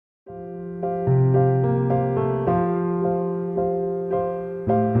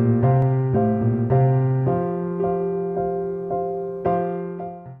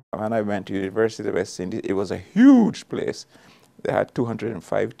went to University of the West Indies, it was a huge place. They had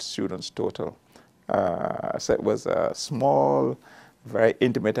 205 students total. So it was a small, very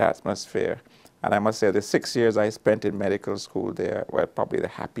intimate atmosphere. And I must say the 6 years I spent in medical school there were probably the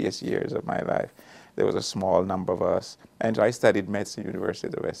happiest years of my life. There was a small number of us. And I studied medicine at the University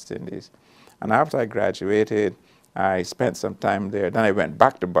of the West Indies. And after I graduated, I spent some time there. Then I went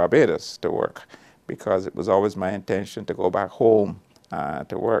back to Barbados to work because it was always my intention to go back home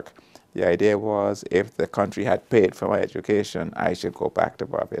to work. The idea was if the country had paid for my education, I should go back to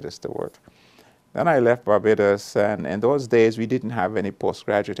Barbados to work. Then I left Barbados, and in those days we didn't have any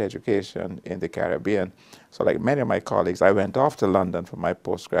postgraduate education in the Caribbean. So like many of my colleagues, I went off to London for my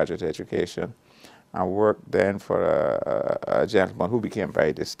postgraduate education. I worked then for a gentleman who became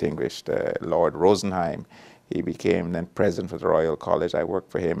very distinguished, Lord Rosenheim. He became then president of the Royal College. I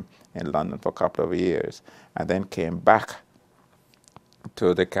worked for him in London for a couple of years, and then came back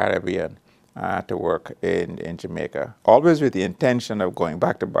to the Caribbean to work in Jamaica, always with the intention of going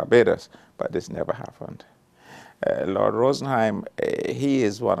back to Barbados, but this never happened. Lord Rosenheim, he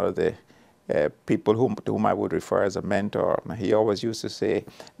is one of the people to whom I would refer as a mentor. He always used to say,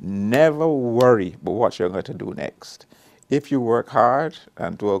 never worry about what you're going to do next. If you work hard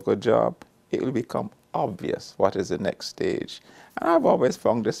and do a good job, it will become obvious what is the next stage. And I've always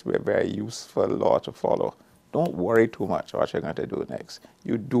found this to be a very useful law to follow. Don't worry too much what you're going to do next.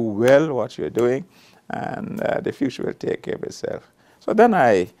 You do well what you're doing, and the future will take care of itself. So then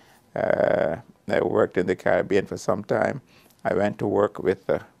I worked in the Caribbean for some time. I went to work with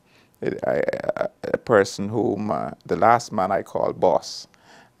a person whom, the last man I call boss,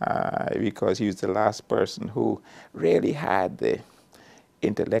 because he was the last person who really had the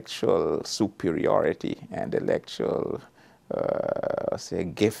intellectual superiority and intellectual, say,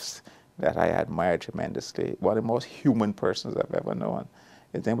 gifts that I admired tremendously. One of the most human persons I've ever known.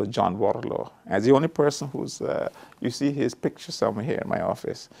 His name was John Waterloo. As the only person who's, you see his picture somewhere here in my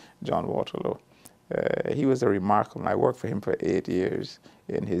office, John Waterloo. He was a remarkable, I worked for him for 8 years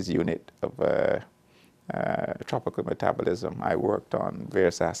in his unit of tropical metabolism. I worked on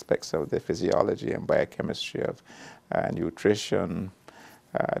various aspects of the physiology and biochemistry of nutrition.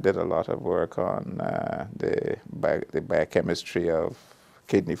 Did a lot of work on the biochemistry of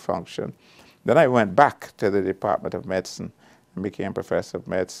kidney function. Then I went back to the Department of Medicine and became professor of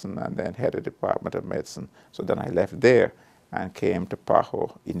medicine and then head of the Department of Medicine. So then I left there and came to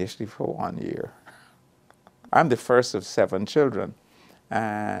PAHO initially for 1 year. I'm the first of 7 children,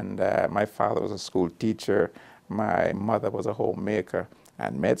 and my father was a school teacher, my mother was a homemaker,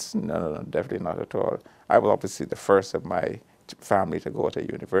 and medicine, no, definitely not at all. I was obviously the first of my family to go to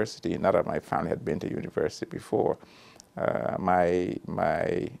university. None of my family had been to university before. My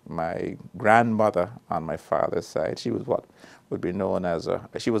grandmother on my father's side, she was what would be known as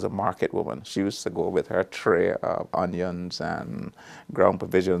she was a market woman. She used to go with her tray of onions and ground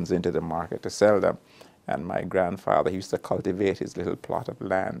provisions into the market to sell them. And my grandfather, he used to cultivate his little plot of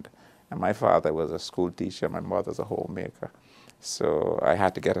land. And my father was a school teacher, my mother's a homemaker. So I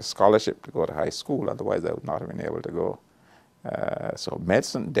had to get a scholarship to go to high school, otherwise I would not have been able to go. So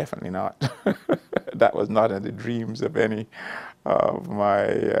medicine, definitely not. That was not in the dreams of any of my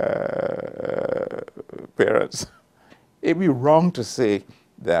parents. It'd be wrong to say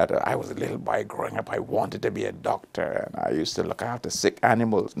that I was a little boy growing up, I wanted to be a doctor, and I used to look after sick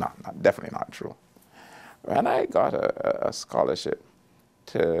animals. No, definitely not true. When I got a scholarship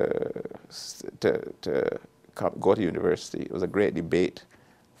to go to university, it was a great debate.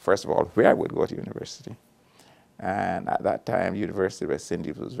 First of all, where I would go to university. And at that time, University of West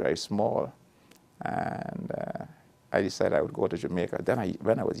Indies was very small. And I decided I would go to Jamaica. Then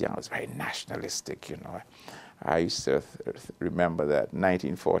when I was young, I was very nationalistic, you know. I used to remember that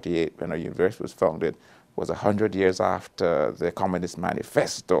 1948, when our university was founded, was 100 years after the Communist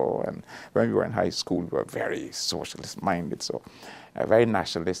Manifesto. And when we were in high school, we were very socialist-minded, so very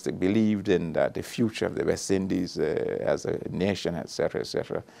nationalistic, believed in the future of the West Indies as a nation, etc.,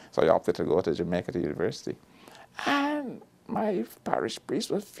 etc. So I opted to go to Jamaica to university. And my parish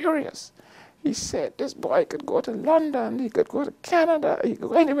priest was furious. He said, this boy could go to London, he could go to Canada, he could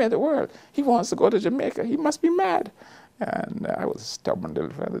go anywhere in the world. He wants to go to Jamaica, he must be mad. And I was a stubborn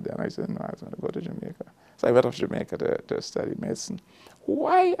little fellow then. I said, no, I was going to go to Jamaica. So I went off to Jamaica to study medicine.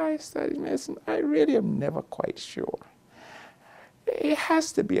 Why I studied medicine, I really am never quite sure. It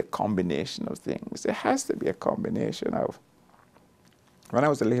has to be a combination of things. It has to be a combination of, when I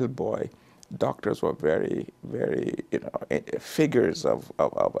was a little boy, doctors were very, very, figures of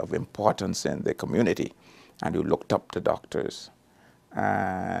importance in the community, and you looked up to doctors.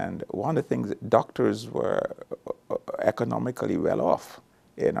 And one of the things, doctors were economically well off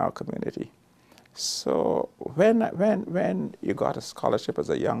in our community. So when you got a scholarship as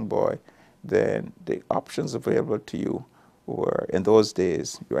a young boy, then the options available to you were, in those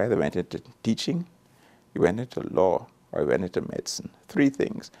days, you either went into teaching, you went into law, or you went into medicine. Three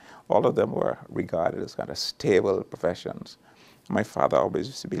things. All of them were regarded as kind of stable professions. My father always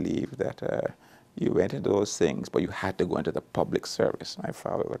used to believe that you went into those things, but you had to go into the public service. My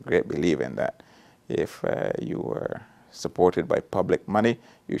father was a great believer in that. If you were supported by public money,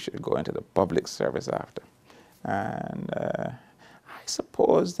 you should go into the public service after. And I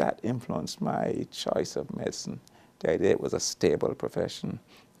suppose that influenced my choice of medicine. The idea it was a stable profession.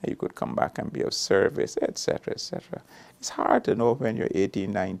 You could come back and be of service, etc., etc. It's hard to know when you're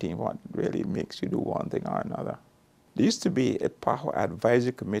 18, 19 what really makes you do one thing or another. There used to be a PAHO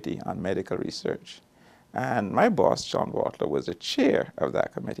advisory committee on medical research. And my boss, John Walter, was the chair of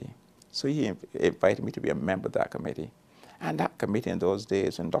that committee. So he invited me to be a member of that committee. And that committee in those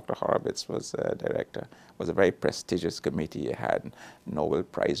days, when Dr. Horowitz was director, was a very prestigious committee. It had Nobel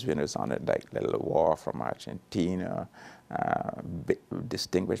Prize winners on it, like Little War from Argentina,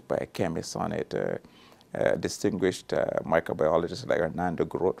 distinguished biochemists on it, distinguished microbiologists like Hernando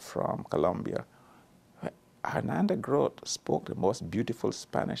Groth from Colombia. Hernando Groth spoke the most beautiful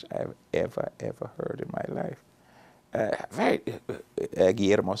Spanish I've ever heard in my life.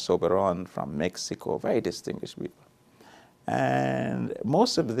 Guillermo Soberon from Mexico, very distinguished people. And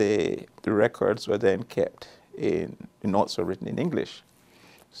most of the records were then kept in, the notes were written in English.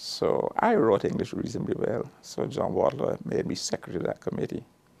 So I wrote English reasonably well. So John Walter made me secretary of that committee.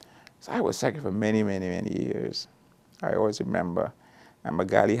 So I was secretary for many, many, many years. I always remember, and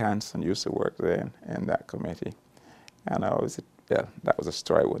Magali Hansen used to work then in that committee. And I was, yeah, that was a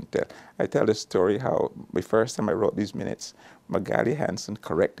story I wouldn't tell. I tell the story how the first time I wrote these minutes, Magali Hansen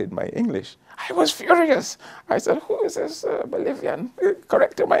corrected my English. I was furious. I said, who is this Bolivian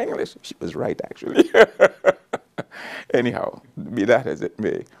correcting my English? She was right, actually. Anyhow, be that as it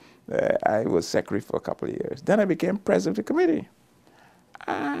may, I was secretary for a couple of years. Then I became president of the committee.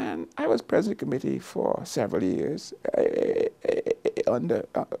 And I was president of the committee for several years,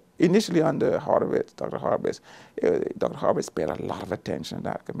 initially under Horowitz, Dr. Horowitz. Dr. Horowitz paid a lot of attention to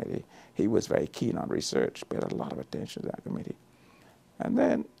that committee. He was very keen on research, paid a lot of attention to that committee. And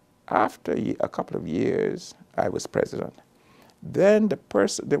then after a couple of years, I was president. Then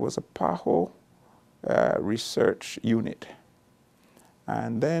there was a PAHO research unit.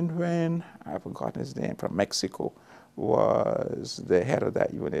 And then when, I've forgotten his name, from Mexico, was the head of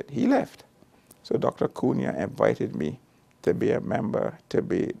that unit, he left. So Dr. Cunha invited me to be a member, to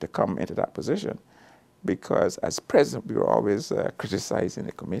come into that position. Because as president, we were always criticizing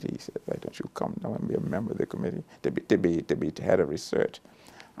the committee. He said, why don't you come now and be a member of the committee, to be the head of research.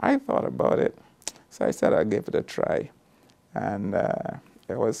 I thought about it, so I said I'd give it a try. And I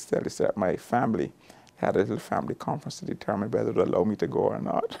was telling you, my family had a little family conference to determine whether to allow me to go or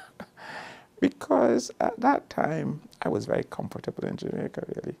not. Because at that time, I was very comfortable in Jamaica,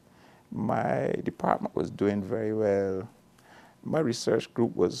 really. My department was doing very well. My research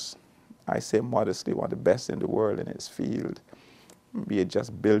group was, I say modestly, one of the best in the world in its field. We had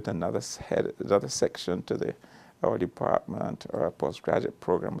just built another section to our department. Our postgraduate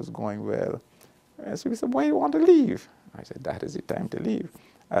program was going well. And so we said, why do you want to leave? I said, that is the time to leave.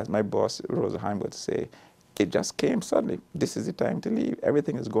 As my boss, Rosenheim, would say, it just came suddenly. This is the time to leave.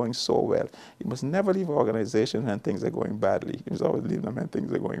 Everything is going so well. You must never leave an organization when things are going badly. You must always leave them when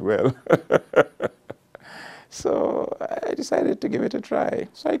things are going well. So I decided to give it a try.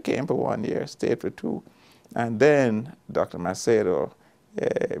 So I came for 1 year, stayed for 2. And then Dr. Macedo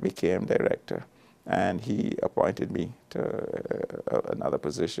became director. And he appointed me to another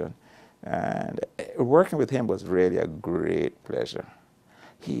position. And working with him was really a great pleasure.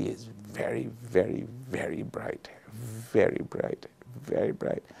 He is very, very, very bright, very bright, very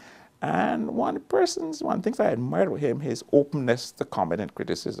bright. And one of the things I admired with him, his openness to comment and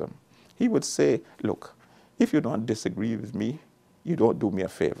criticism. He would say, look, if you don't disagree with me, you don't do me a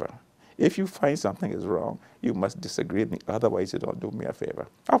favor. If you find something is wrong, you must disagree with me, otherwise you don't do me a favor.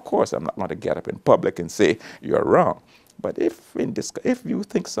 Of course, I'm not going to get up in public and say, you're wrong. But if you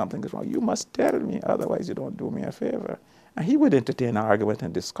think something is wrong, you must tell me, otherwise you don't do me a favor. And he would entertain argument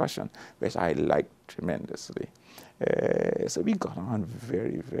and discussion, which I liked tremendously. So we got on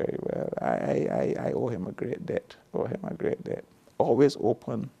very, very well. I owe him a great debt, Always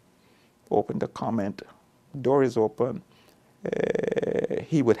open to comment, door is open.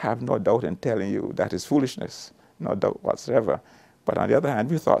 He would have no doubt in telling you that is foolishness, no doubt whatsoever. But on the other hand,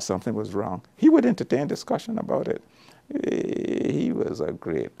 if you thought something was wrong, he would entertain discussion about it. He was a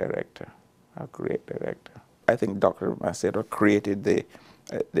great director, a great director. I think Dr. Macedo created the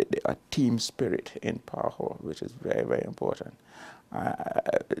a team spirit in PAHO, which is very, very important.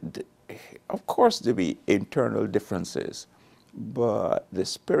 Of course, there be internal differences, but the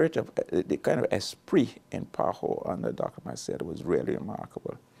spirit of the kind of esprit in PAHO under Dr. Macedo was really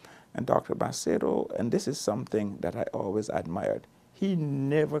remarkable. And Dr. Macedo, and this is something that I always admired, he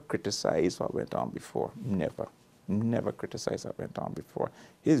never criticized what went on before. Never. Never criticized what went on before.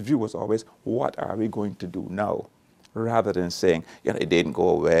 His view was always, what are we going to do now? Rather than saying, you know, it didn't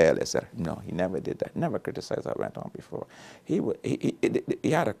go well, etc. No, he never did that. Never criticized what went on before.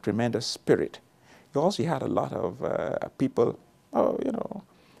 He had a tremendous spirit. He also had a lot of people, you know,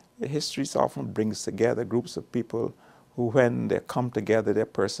 history often brings together groups of people who, when they come together, their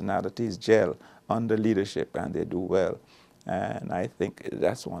personalities gel under leadership and they do well. And I think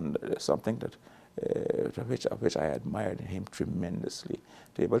that's something that which I admired in him tremendously,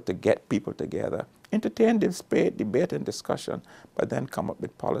 to be able to get people together, entertain, debate and discussion, but then come up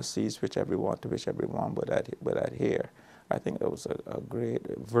with policies to which everyone would adhere. I think that was a great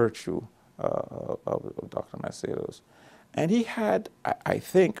virtue of Dr. Macedo's. And he had, I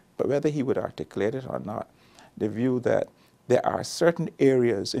think, but whether he would articulate it or not, the view that there are certain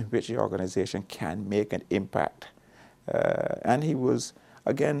areas in which the organization can make an impact. And he was,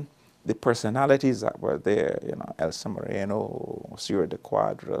 again, the personalities that were there, you know, Elsa Moreno, Ciro de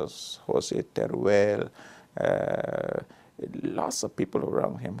Quadros, Jose Teruel, lots of people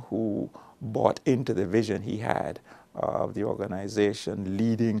around him who bought into the vision he had of the organization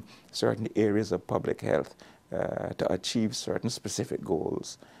leading certain areas of public health to achieve certain specific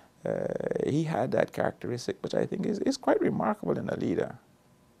goals. He had that characteristic, which I think is quite remarkable in a leader.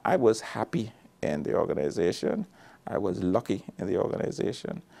 I was happy in the organization. I was lucky in the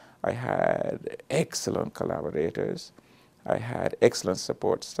organization. I had excellent collaborators. I had excellent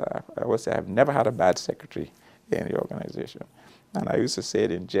support staff. I would say I've never had a bad secretary in the organization. And I used to say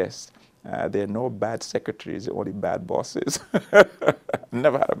it in jest, there are no bad secretaries, only bad bosses.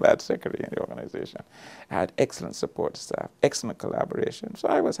 Never had a bad secretary in the organization. I had excellent support staff, excellent collaboration. So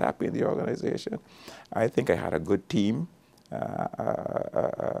I was happy in the organization. I think I had a good team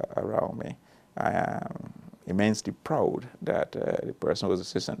around me. I am immensely proud that the person who was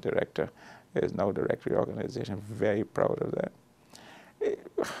assistant director is now director of the organization. Very proud of that.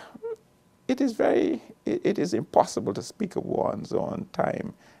 It is impossible to speak of one's own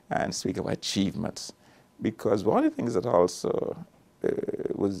time and speak of achievements, because one of the things that also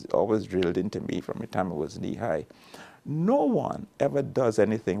was always drilled into me from the time I was knee-high, no one ever does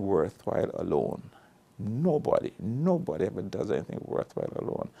anything worthwhile alone. Nobody ever does anything worthwhile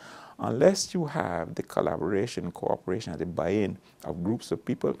alone. Unless you have the collaboration, cooperation, and the buy-in of groups of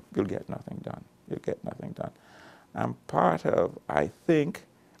people, you'll get nothing done. You'll get nothing done. And part of, I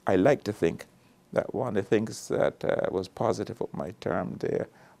like to think that one of the things that was positive of my term there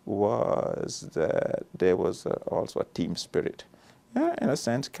was that there was also a team spirit. Yeah, in a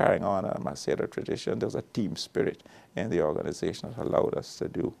sense, carrying on a Macedo tradition, there was a team spirit in the organization that allowed us to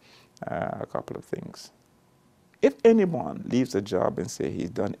do a couple of things. If anyone leaves a job and say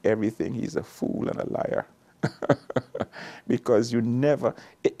he's done everything, he's a fool and a liar. Because you never,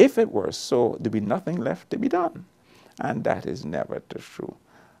 if it were so, there'd be nothing left to be done. And that is never true.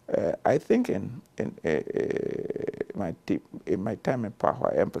 I think in my time in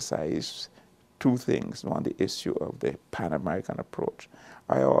PAHO, I emphasized two things. One, the issue of the Pan-American approach.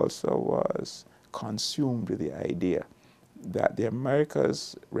 I also was consumed with the idea that the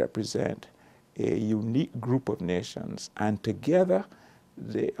Americas represent a unique group of nations, and together,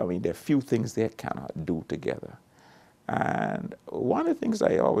 there are few things they cannot do together. And one of the things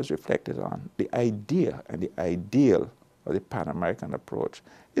I always reflected on, the idea and the ideal of the Pan-American approach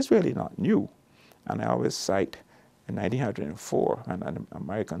is really not new. And I always cite in 1904, an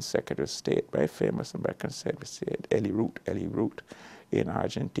American Secretary of State, very famous American Secretary of State, Eli Root in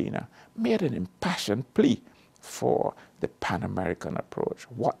Argentina, made an impassioned plea for the Pan-American approach,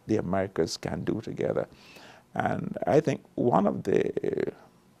 what the Americas can do together. And I think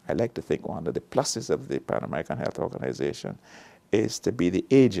I like to think one of the pluses of the Pan-American Health Organization is to be the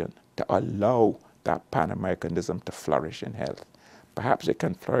agent to allow that Pan-Americanism to flourish in health. Perhaps it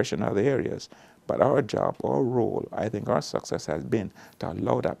can flourish in other areas, but our job, our role, I think our success has been to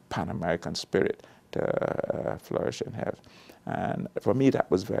allow that Pan-American spirit to flourish in health. And for me, that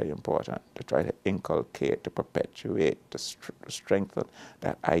was very important, to try to inculcate, to perpetuate, to strengthen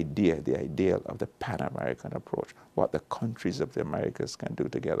that idea, the ideal of the Pan-American approach, what the countries of the Americas can do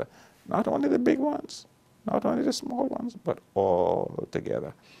together. Not only the big ones, not only the small ones, but all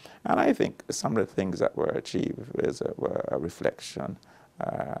together. And I think some of the things that were achieved were a reflection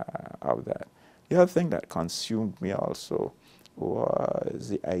of that. The other thing that consumed me also was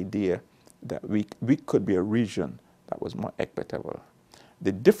the idea that we could be a region that was more equitable.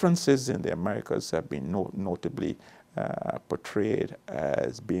 The differences in the Americas have been notably portrayed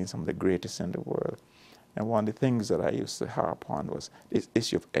as being some of the greatest in the world. And one of the things that I used to harp on was this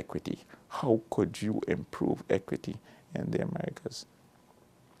issue of equity. How could you improve equity in the Americas?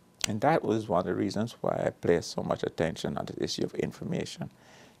 And that was one of the reasons why I placed so much attention on the issue of information.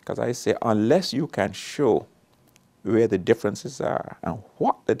 Because I say, unless you can show where the differences are and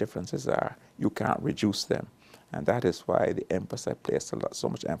what the differences are, you can't reduce them. And that is why the emphasis I placed so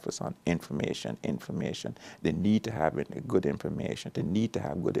much emphasis on information, the need to have good information, the need to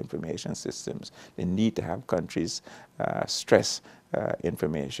have good information systems, the need to have countries stress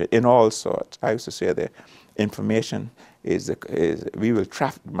information in all sorts. I used to say that information we will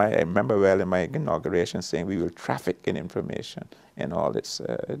traffic. I remember well in my inauguration saying we will traffic in information in all its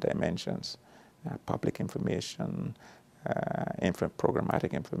dimensions, public information,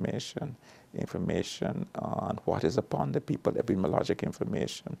 programmatic information, information on what is upon the people, epidemiologic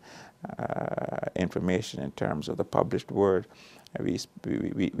information, information in terms of the published word. We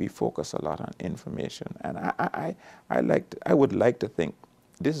focus a lot on information, and I would like to think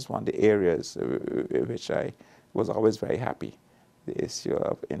this is one of the areas which I was always very happy, the issue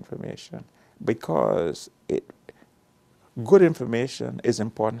of information, because good information is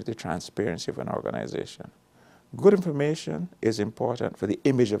important to the transparency of an organization. Good information is important for the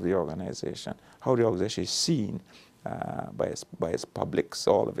image of the organization, how the organization is seen by its publics,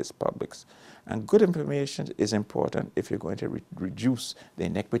 all of its publics. And good information is important if you're going to reduce the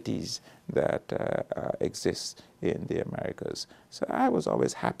inequities that exist in the Americas. So I was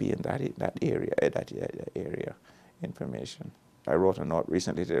always happy in that area, information. I wrote a note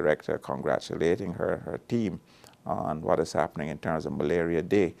recently to the director congratulating her team on what is happening in terms of Malaria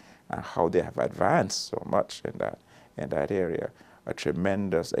Day and how they have advanced so much in that area. A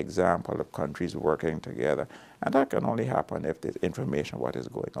tremendous example of countries working together. And that can only happen if there's information of what is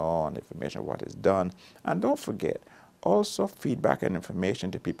going on, information of what is done. And don't forget, also feedback and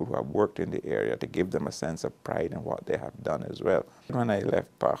information to people who have worked in the area to give them a sense of pride in what they have done as well. When I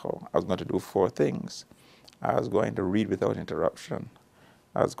left PAHO, I was going to do 4 things. I was going to read without interruption.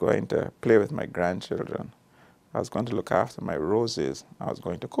 I was going to play with my grandchildren. I was going to look after my roses. I was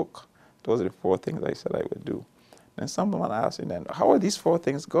going to cook. Those are the 4 things I said I would do. Then someone asked me then, how are these 4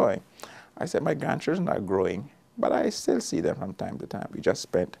 things going? I said, my grandchildren are growing, but I still see them from time to time. We just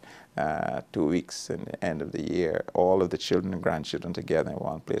spent 2 weeks in the end of the year, all of the children and grandchildren together in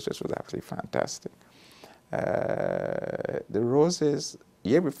one place, which was absolutely fantastic. The roses,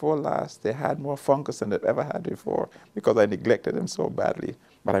 year before last, they had more fungus than they've ever had before because I neglected them so badly.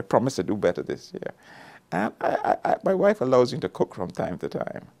 But I promise to do better this year. And my wife allows me to cook from time to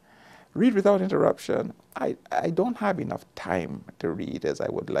time. Read without interruption. I don't have enough time to read as I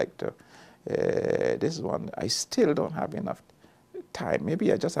would like to. This is one, I still don't have enough time.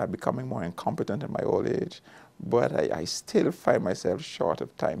 Maybe I just am becoming more incompetent in my old age, but I still find myself short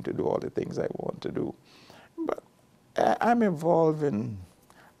of time to do all the things I want to do. But I'm involved in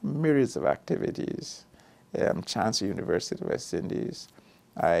myriads of activities. I'm Chancellor University of West Indies.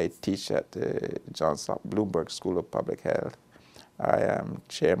 I teach at the John Stock Bloomberg School of Public Health. I am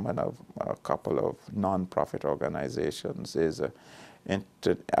chairman of a couple of non-profit organizations. There's an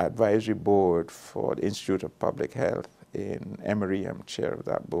advisory board for the Institute of Public Health in Emory. I'm chair of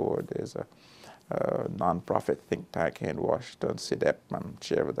that board. There's a non-profit think tank here in Washington, CDEP. I'm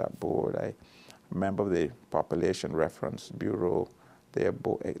chair of that board. I'm a member of the Population Reference Bureau, their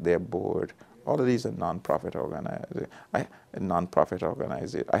board. All of these are non-profit organizations.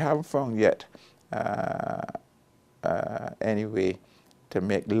 I haven't found yet any way to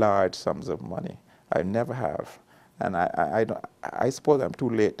make large sums of money. I never have. And I suppose I'm too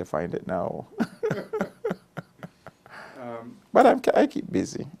late to find it now. But I keep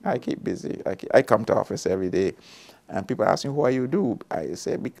busy. I keep busy. I come to office every day, and people ask me what you do. I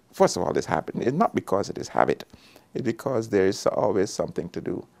say, first of all, this happened. It's not because it is habit. It's because there is always something to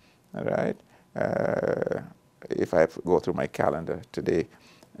do. All right? If I go through my calendar today,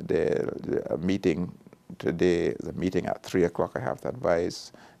 the meeting today, the meeting at 3 o'clock, I have to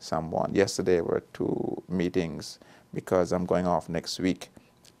advise someone. Yesterday were 2 meetings because I'm going off next week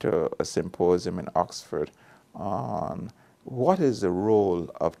to a symposium in Oxford on what is the role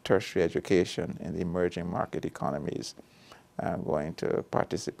of tertiary education in the emerging market economies. I'm going to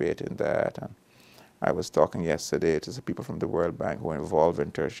participate in that. And I was talking yesterday to some people from the World Bank who are involved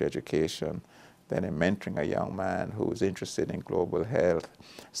in tertiary education. Then I'm mentoring a young man who's interested in global health.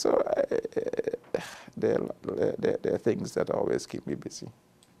 So there are things that always keep me busy.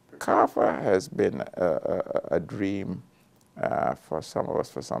 CARFA has been a dream for some of us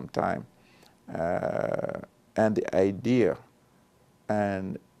for some time. And the idea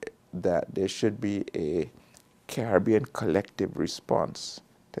and that there should be a Caribbean collective response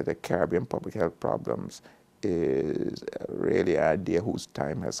to the Caribbean public health problems is really an idea whose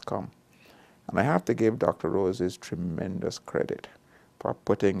time has come. And I have to give Dr. Roses tremendous credit for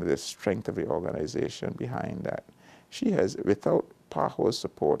putting the strength of the organization behind that. She has, without PAHO's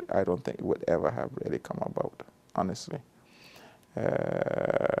support, I don't think it would ever have really come about, honestly.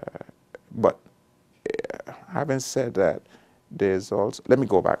 But having said that, there's also, let me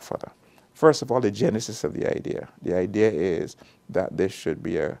go back further. First of all, the genesis of the idea. The idea is that there should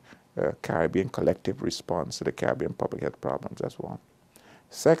be a Caribbean collective response to the Caribbean public health problems, that's one.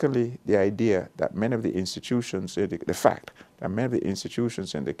 Secondly, the idea that many of the institutions, the fact that many of the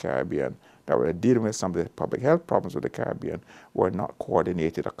institutions in the Caribbean that were dealing with some of the public health problems of the Caribbean were not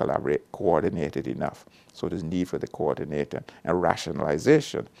coordinated or coordinated enough. So there's need for the coordinating and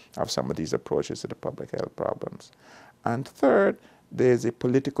rationalization of some of these approaches to the public health problems. And third, there's a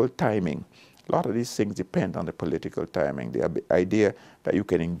political timing. A lot of these things depend on the political timing. The idea that you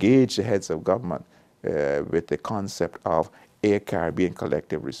can engage the heads of government with the concept of a Caribbean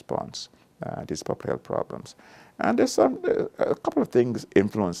collective response to these public health problems. And there's a couple of things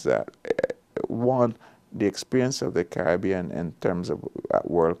influence that. One, the experience of the Caribbean in terms of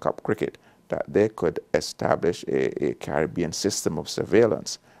World Cup cricket, that they could establish a Caribbean system of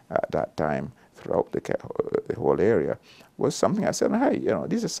surveillance at that time throughout the whole area, was something I said, hey, you know,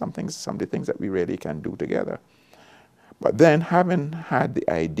 these are some of the things that we really can do together. But then having had the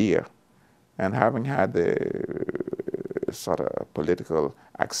idea and having had the sort of political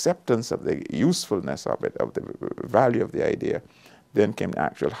acceptance of the usefulness of it, of the value of the idea, then came the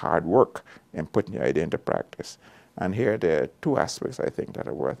actual hard work in putting the idea into practice. And here there are two aspects, I think, that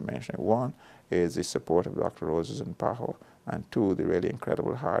are worth mentioning. One is the support of Dr. Roses and PAHO, and two, the really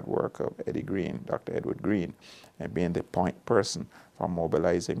incredible hard work of Eddie Green, Dr. Edward Green, and being the point person for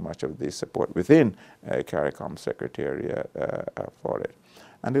mobilizing much of the support within CARICOM Secretariat for it.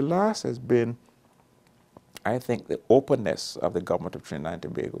 And the last has been, I think, the openness of the government of Trinidad and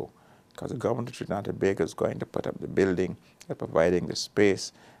Tobago, because the government of Trinidad and Tobago is going to put up the building, they're providing the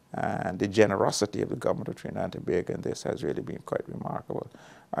space, and the generosity of the government of Trinidad and Tobago in this has really been quite remarkable.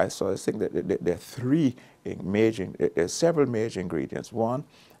 So I think that there are several major ingredients. One,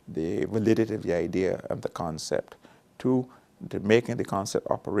 the validity of the idea and the concept. Two, making the concept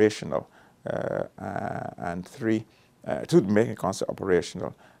operational. And three, making the concept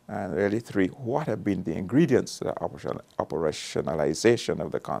operational. And really three, what have been the ingredients to the operationalization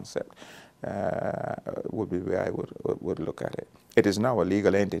of the concept would be where I would look at it. It is now a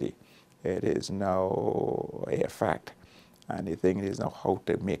legal entity. It is now a fact. And the thing is now how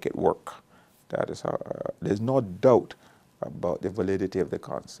to make it work. That is how, there's no doubt about the validity of the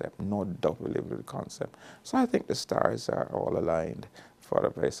concept, no doubt about the validity of the concept. So I think the stars are all aligned for a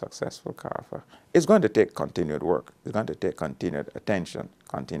very successful CARFA. It's going to take continued work. It's going to take continued attention,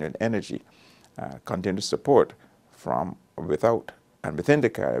 continued energy, continued support from without and within the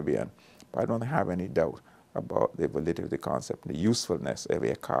Caribbean. But I don't have any doubt about the validity of the concept, the usefulness of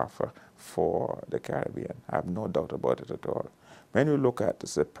a CARFA for the Caribbean. I have no doubt about it at all. When you look at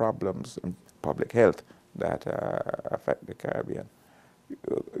the problems in public health that affect the Caribbean,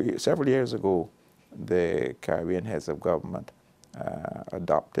 several years ago, the Caribbean heads of government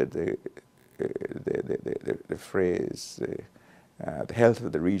adopted the phrase, the health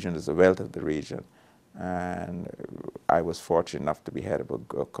of the region is the wealth of the region. And I was fortunate enough to be head of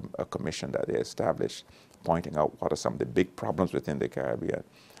a commission that they established, pointing out what are some of the big problems within the Caribbean.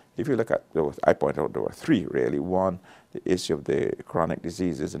 If you look at, I pointed out there were three really. One, the issue of the chronic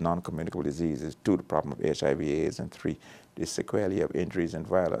diseases, the non-communicable diseases. Two, the problem of HIV/AIDS. And three, the sequelae of injuries and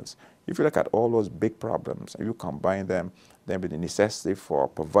violence. If you look at all those big problems, and you combine them, then with the necessity for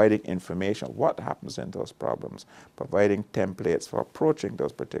providing information, what happens in those problems, providing templates for approaching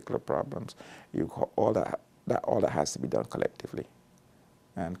those particular problems, all that has to be done collectively.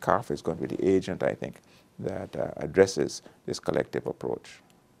 And CARFA is going to be the agent, I think, that addresses this collective approach.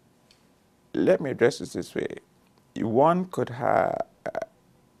 Let me address this way. One could have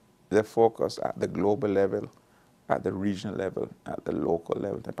the focus at the global level, at the regional level, at the local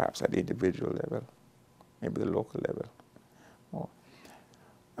level, and perhaps at the individual level, maybe the local level.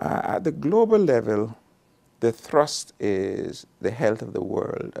 At the global level, the thrust is the health of the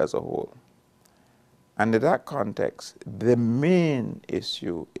world as a whole. And in that context, the main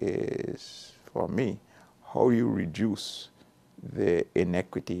issue is, for me, how you reduce the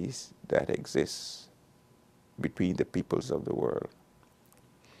inequities that exist between the peoples of the world.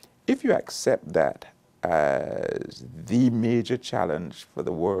 If you accept that as the major challenge for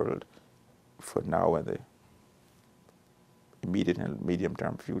the world for now and the immediate and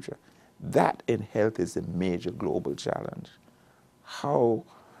medium-term future. That in health is a major global challenge. How,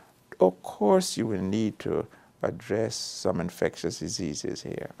 of course, you will need to address some infectious diseases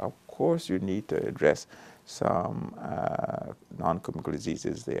here. Of course, you need to address some non-communicable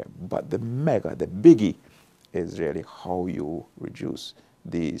diseases there. But the biggie, is really how you reduce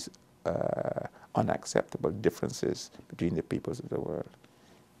these unacceptable differences between the peoples of the world.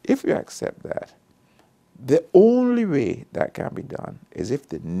 If you accept that, the only way that can be done is if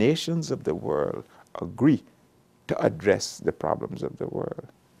the nations of the world agree to address the problems of the world.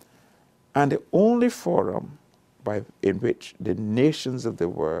 And the only forum in which the nations of the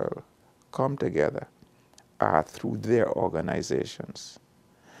world come together are through their organizations.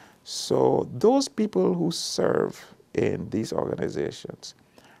 So those people who serve in these organizations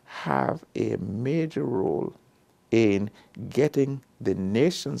have a major role in getting the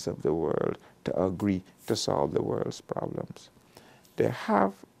nations of the world to agree to solve the world's problems. They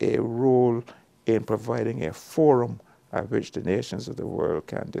have a role in providing a forum at which the nations of the world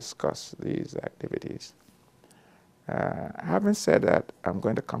can discuss these activities. Having said that, I'm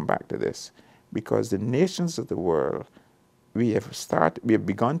going to come back to this because the nations of the world, we have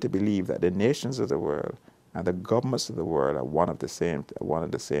begun to believe that the nations of the world and the governments of the world are one of the same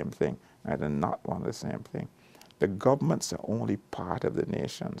thing, and they're not one of the same thing. The governments are only part of the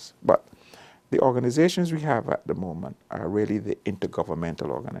nations, but the organizations we have at the moment are really the intergovernmental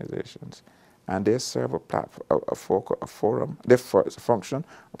organizations, and they serve a forum. They function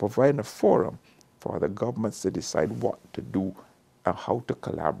of providing a forum for the governments to decide what to do and how to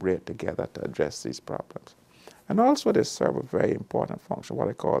collaborate together to address these problems. And also they serve a very important function, what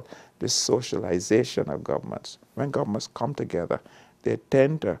I call the socialization of governments. When governments come together, they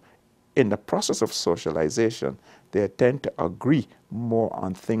tend to, in the process of socialization, they tend to agree more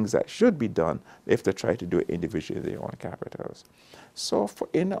on things that should be done if they try to do it individually in their own capitals. So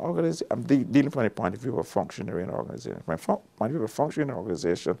in the organization, I'm dealing from the point of view of a functionary in an organization. From the point of view of a functionary in an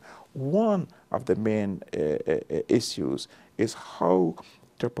organization, one of the main issues is how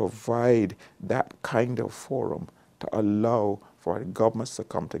to provide that kind of forum to allow for the governments to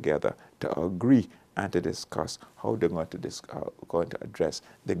come together, to agree and to discuss how they're going to address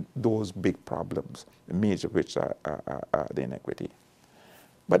those big problems, the major of which are the inequity.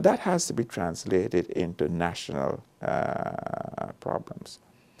 But that has to be translated into national problems.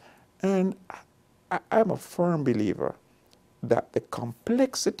 And I'm a firm believer that the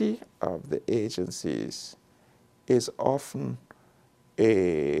complexity of the agencies is often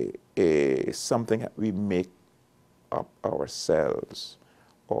something that we make up ourselves,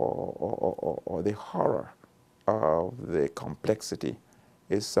 or the horror of the complexity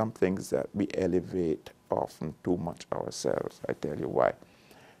is some things that we elevate often too much ourselves. I tell you why.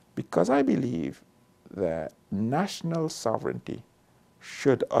 Because I believe that national sovereignty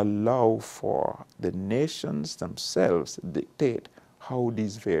should allow for the nations themselves to dictate how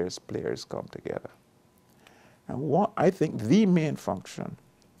these various players come together. And I think the main function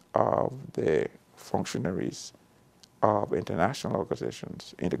of the functionaries of international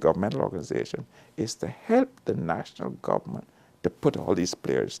organizations, intergovernmental organizations, is to help the national government to put all these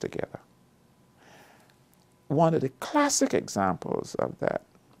players together. One of the classic examples of that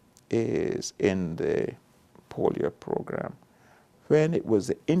is in the polio program, when it was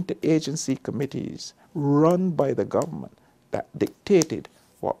the interagency committees run by the government that dictated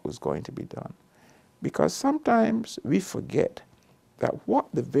what was going to be done. Because sometimes we forget that what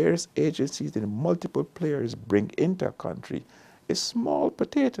the various agencies and multiple players bring into a country is small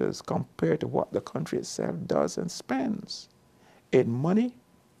potatoes compared to what the country itself does and spends in money,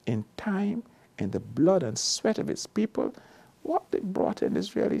 in time, in the blood and sweat of its people. What they brought in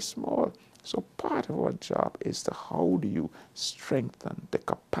is really small. So part of our job is to how do you strengthen the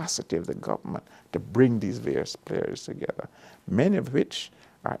capacity of the government to bring these various players together, many of which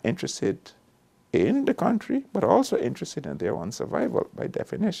are interested in the country, but also interested in their own survival by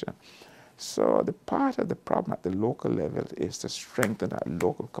definition. So the part of the problem at the local level is to strengthen that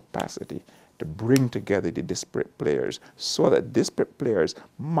local capacity to bring together the disparate players so that disparate players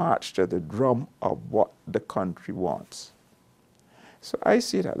march to the drum of what the country wants. So I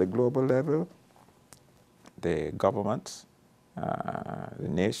see it at the global level, the governments, the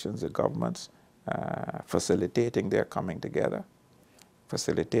nations, the governments, facilitating their coming together,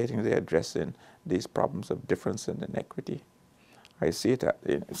 facilitating their addressing these problems of difference and inequity. I see it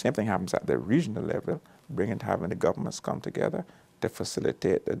the same thing happens at the regional level, having the governments come together to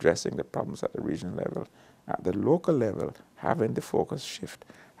facilitate addressing the problems at the regional level. At the local level, having the focus shift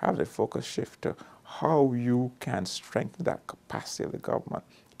to how you can strengthen that capacity of the government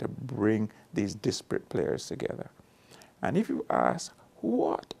to bring these disparate players together. And if you ask,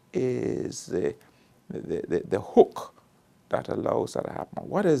 what is the hook that allows that to happen?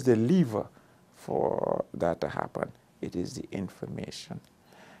 What is the lever for that to happen? It is the information.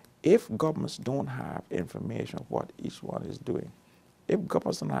 If governments don't have information of what each one is doing, if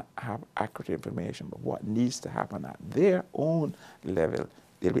governments do not have accurate information of what needs to happen at their own level,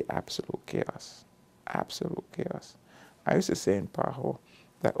 there'll be absolute chaos. Absolute chaos. I used to say in PAHO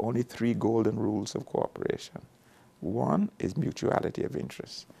that only 3 golden rules of cooperation. 1 is mutuality of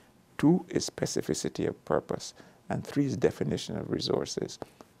interest. 2 is specificity of purpose. And 3 is definition of resources.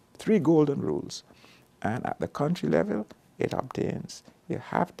 3 golden rules. And at the country level, it obtains. You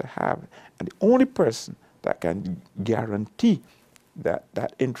have to have, and the only person that can guarantee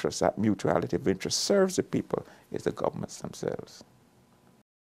that interest, that mutuality of interest serves the people is the governments themselves.